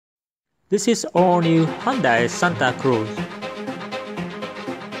This is all-new Hyundai Santa Cruz.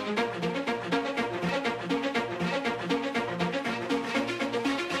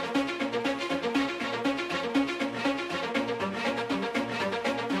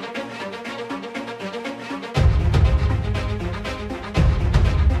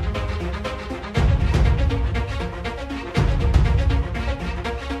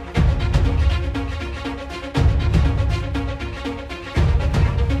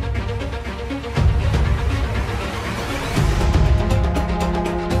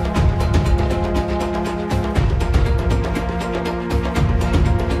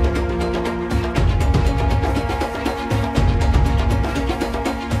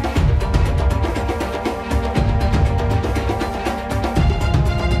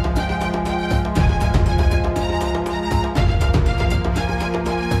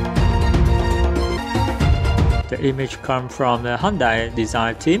 The image comes from the Hyundai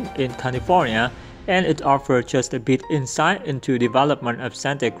design team in California, and it offers just a bit insight into development of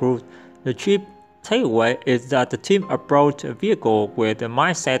Santa Cruz. The chief takeaway is that the team approached a vehicle with a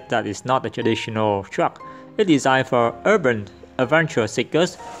mindset that is not a traditional truck. It's designed for urban adventure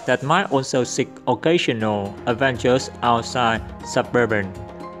seekers that might also seek occasional adventures outside suburban.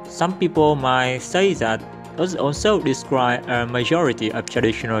 Some people might say that it also describes a majority of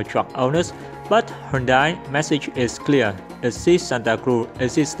traditional truck owners, but Hyundai's message is clear: it sees Santa Cruz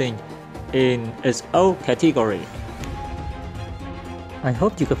existing in its own category. I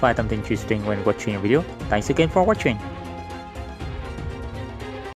hope you could find something interesting when watching the video. Thanks again for watching.